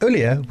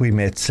Earlier, we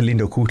met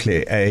Selindo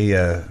Kutle,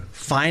 a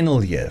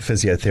final year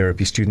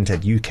physiotherapy student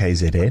at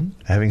UKZN,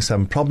 having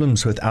some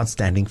problems with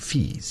outstanding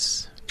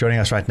fees. Joining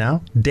us right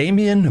now,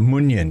 Damien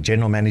Munyan,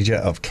 General Manager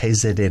of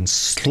KZN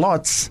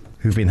Slots,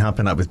 who've been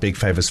helping out with Big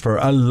Favours for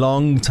a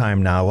long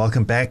time now.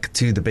 Welcome back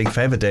to the Big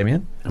Favour,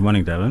 Damien. Good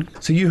morning, Darren.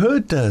 So you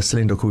heard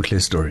Selindo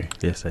Kutle's story?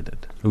 Yes, I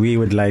did. We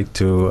would like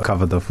to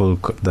cover the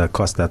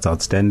cost that's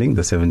outstanding,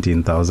 the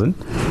 17,000,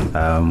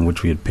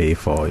 which we'd pay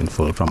for in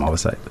full from our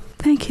side.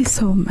 Thank you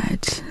so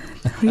much.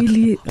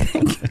 Really,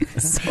 thank you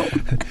so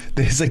much.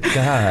 There's a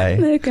guy.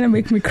 They're going to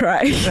make me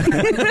cry.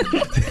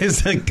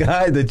 There's a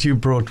guy that you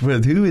brought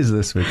with. Who is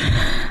this with?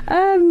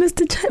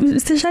 Mr.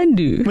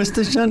 Shandu.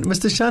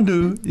 Mr.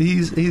 Shandu,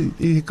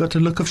 he got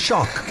a look of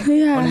shock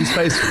on his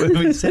face when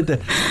we said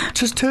that.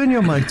 Just turn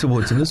your mic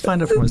towards him. Let's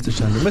find out from Mr.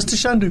 Shandu. Mr.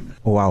 Shandu.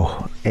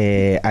 Wow,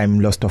 I'm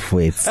lost of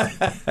words.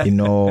 I've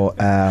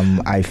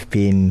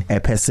been a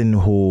person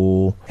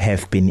who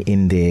have been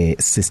in the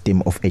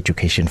system of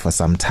education for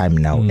some time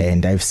now,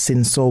 and I've seen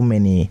so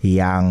many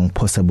young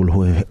possible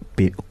who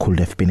could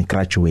have been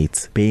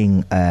graduates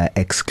being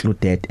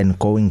excluded and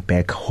going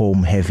back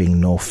home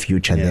having no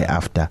future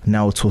thereafter.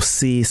 Now to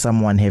see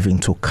someone having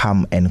to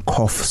come and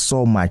cough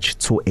so much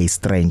to a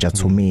stranger,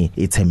 to me,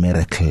 it's a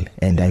miracle.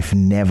 And I've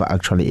never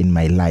actually in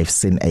my life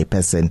seen a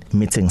person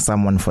meeting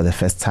someone for the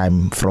first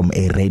time from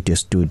a radio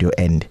studio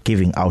and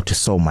giving out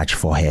so much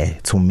for her.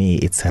 To me,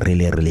 it's a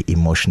really, really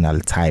emotional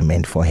time.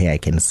 And for her, I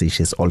can see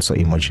she's also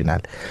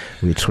emotional.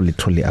 We're truly,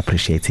 truly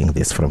appreciating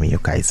this from you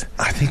guys.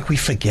 I think we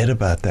forget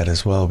about that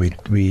as well. We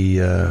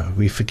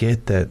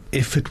forget that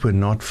if it were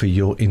not for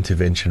your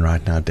intervention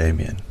right now,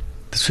 Damien,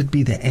 this would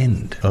be the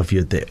end of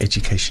the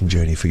education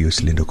journey for you,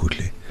 Selindo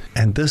Kutle.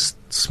 And this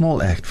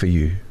small act for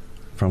you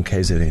from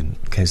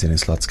KZN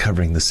Slots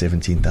covering the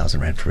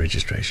 17,000 Rand for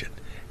registration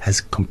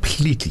has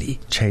completely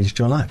changed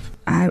your life.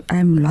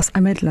 I'm lost.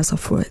 I'm at loss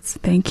of words.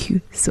 Thank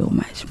you so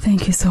much.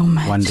 Thank you so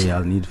much. One day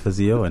I'll need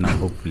physio, and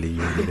hopefully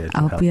you'll be there to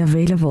help. I'll be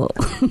available.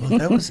 Well,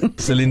 that was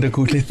Selindo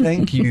Kutle.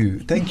 Thank you.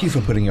 Thank you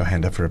for putting your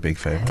hand up for a Big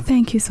Favour.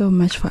 Thank you so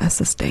much for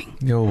assisting.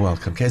 You're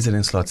welcome.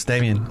 KZN Slots.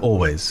 Damien,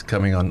 always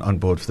coming on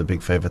board for the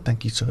Big Favour.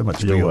 Thank you so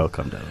much. You're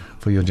welcome, Darren.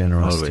 For your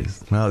generosity.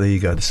 Always. Well, there you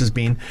go. This has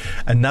been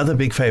another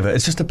Big Favour.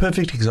 It's just a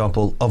perfect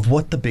example of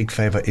what the Big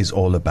Favour is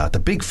all about. The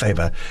Big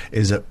Favour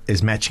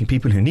is matching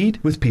people who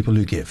need with people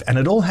who give. And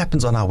it all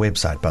happens on our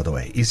website, by the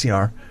way,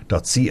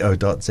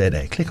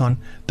 ecr.co.za. Click on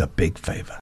the Big Favour.